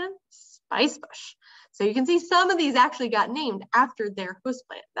imagine, spice bush. So you can see some of these actually got named after their host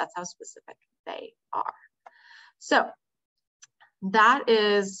plant. That's how specific they are. So that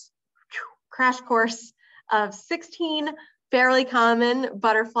is crash course of 16 fairly common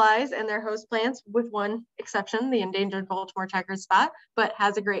butterflies and their host plants, with one exception, the endangered Baltimore checkered spot, but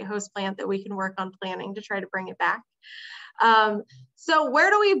has a great host plant that we can work on planning to try to bring it back. So where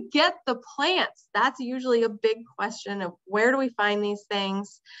do we get the plants? That's usually a big question of where do we find these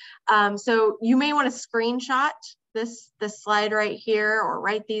things? So you may want to screenshot this slide right here, or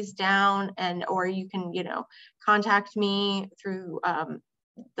write these down, or you can, contact me through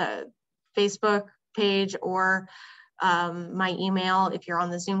the Facebook page or my email if you're on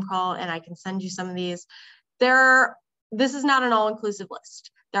the Zoom call, and I can send you some of these. This is not an all-inclusive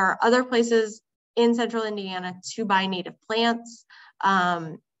list. There are other places in central Indiana to buy native plants.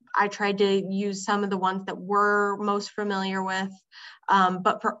 I tried to use some of the ones that we're most familiar with,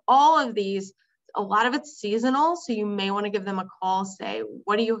 but for all of these, a lot of it's seasonal, so you may want to give them a call, say,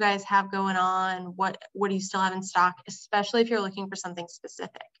 what do you guys have going on? What do you still have in stock, especially if you're looking for something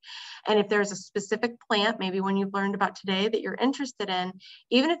specific. And if there's a specific plant, maybe one you've learned about today that you're interested in,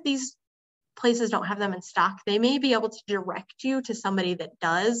 even if these places don't have them in stock, they may be able to direct you to somebody that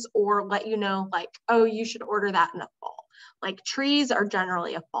does, or let you know, like, oh, you should order that in the fall. Like, trees are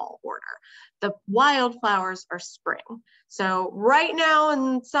generally a fall order. The wildflowers are spring. So right now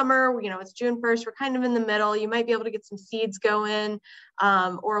in summer, it's June 1st, we're kind of in the middle. You might be able to get some seeds going,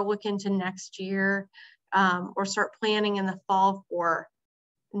 or look into next year, or start planning in the fall for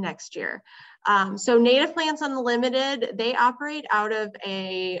next year. So Native Plants Unlimited, they operate out of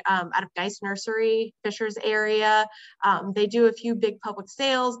Geist Nursery, Fishers area. They do a few big public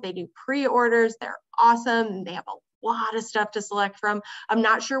sales. They do pre-orders. They're awesome. They have a lot of stuff to select from. I'm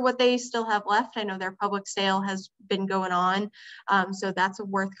not sure what they still have left. I know their public sale has been going on. So that's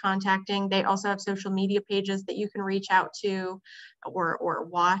worth contacting. They also have social media pages that you can reach out to or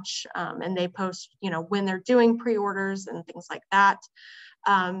watch. And they post, when they're doing pre-orders and things like that.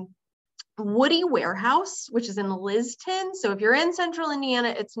 Woody Warehouse, which is in Liston. So if you're in central Indiana,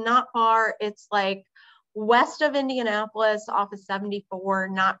 it's not far. It's like west of Indianapolis off of 74,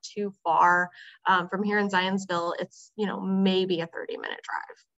 not too far. From here in Zionsville, it's, maybe a 30-minute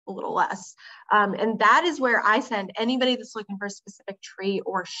drive, a little less. And that is where I send anybody that's looking for a specific tree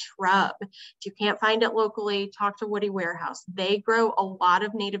or shrub. If you can't find it locally, talk to Woody Warehouse. They grow a lot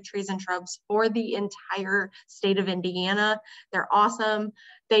of native trees and shrubs for the entire state of Indiana. They're awesome.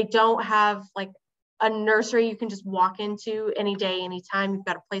 They don't have like a nursery you can just walk into any day, anytime. You've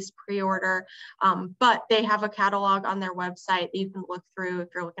got to place pre-order, but they have a catalog on their website that you can look through if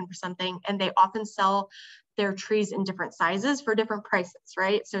you're looking for something. And they often sell their trees in different sizes for different prices,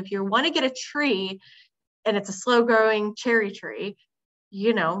 right? So if you want to get a tree and it's a slow growing cherry tree,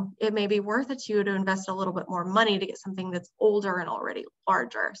 it may be worth it to you to invest a little bit more money to get something that's older and already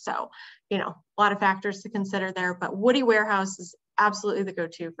larger. So, a lot of factors to consider there, but Woody Warehouse is absolutely the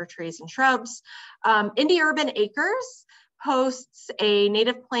go-to for trees and shrubs. Indie Urban Acres hosts a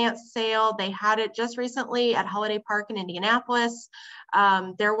native plant sale. They had it just recently at Holiday Park in Indianapolis.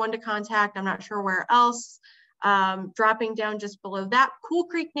 They're one to contact. I'm not sure where else. Dropping down just below that, Cool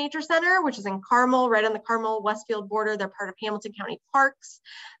Creek Nature Center, which is in Carmel, right on the Carmel-Westfield border. They're part of Hamilton County Parks.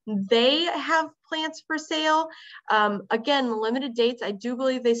 They have plants for sale. Again, limited dates. I do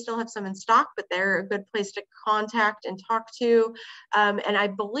believe they still have some in stock, but they're a good place to contact and talk to. And I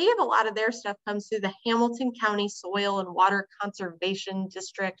believe a lot of their stuff comes through the Hamilton County Soil and Water Conservation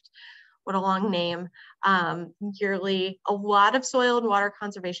District. What a long name. Yearly, a lot of soil and water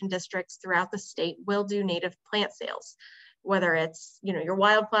conservation districts throughout the state will do native plant sales, whether it's, your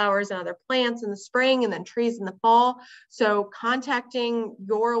wildflowers and other plants in the spring and then trees in the fall. So contacting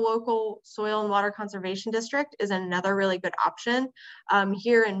your local soil and water conservation district is another really good option.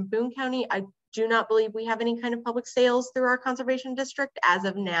 Here in Boone County, I do not believe we have any kind of public sales through our conservation district as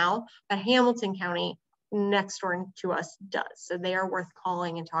of now, but Hamilton County next door to us does. So they are worth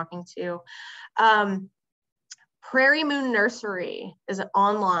calling and talking to. Prairie Moon Nursery is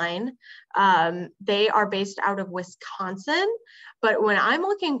online. They are based out of Wisconsin, but when I'm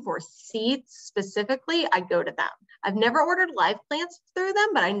looking for seeds specifically, I go to them. I've never ordered live plants through them,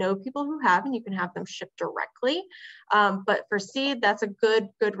 but I know people who have, and you can have them shipped directly. But for seed, that's a good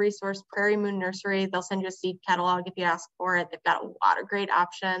resource. Prairie Moon Nursery, they'll send you a seed catalog if you ask for it. They've got a lot of great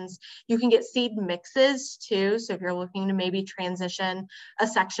options. You can get seed mixes too. So if you're looking to maybe transition a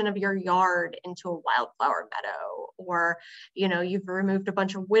section of your yard into a wildflower meadow, or you've removed a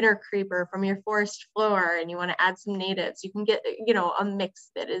bunch of winter creeper from your forest floor and you want to add some natives, you can get a mix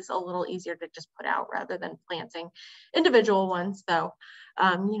that is a little easier to just put out rather than planting individual ones. So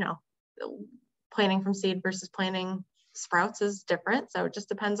planting from seed versus planting sprouts is different, so it just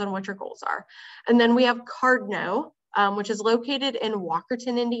depends on what your goals are. And then we have Cardno, which is located in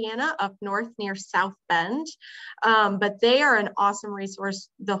Walkerton, Indiana, up north near South Bend. But they are an awesome resource.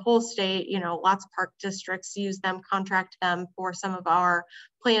 The whole state, lots of park districts use them, contract them for some of our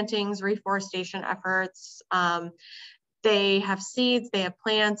plantings, reforestation efforts. They have seeds, they have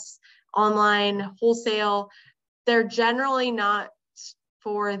plants, online, wholesale. They're generally not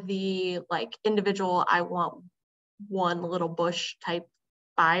for the individual, I want one little bush type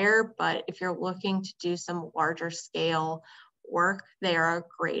buyer, but if you're looking to do some larger scale work, they are a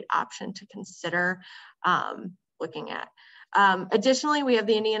great option to consider looking at. Additionally, we have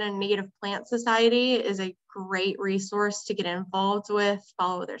the Indiana Native Plant Society is a great resource to get involved with.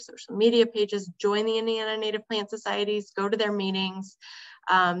 Follow their social media pages, join the Indiana Native Plant Societies, go to their meetings.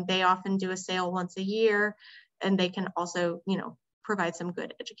 They often do a sale once a year, and they can also, provide some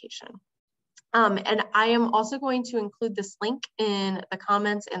good education. And I am also going to include this link in the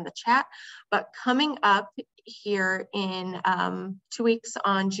comments and the chat, but coming up here in 2 weeks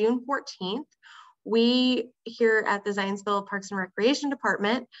on June 14th, we here at the Zionsville Parks and Recreation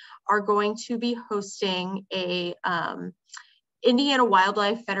Department are going to be hosting a Indiana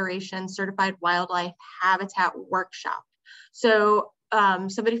Wildlife Federation Certified Wildlife Habitat Workshop. So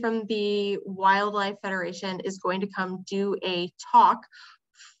somebody from the Wildlife Federation is going to come do a talk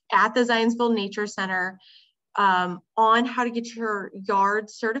at the Zionsville Nature Center on how to get your yard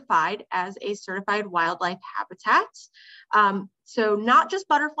certified as a certified wildlife habitat. So not just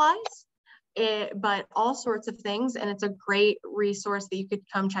butterflies, but all sorts of things. And it's a great resource that you could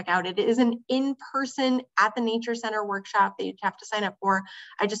come check out. It is an in-person at the Nature Center workshop that you'd have to sign up for.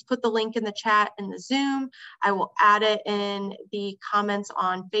 I just put the link in the chat in the Zoom. I will add it in the comments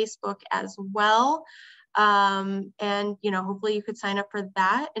on Facebook as well. And hopefully you could sign up for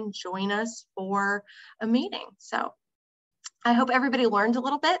that and join us for a meeting. So I hope everybody learned a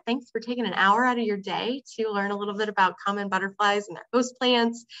little bit. Thanks for taking an hour out of your day to learn a little bit about common butterflies and their host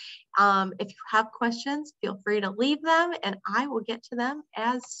plants. If you have questions, feel free to leave them and I will get to them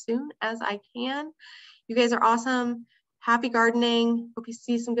as soon as I can. You guys are awesome. Happy gardening. Hope you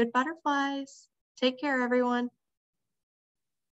see some good butterflies. Take care, everyone.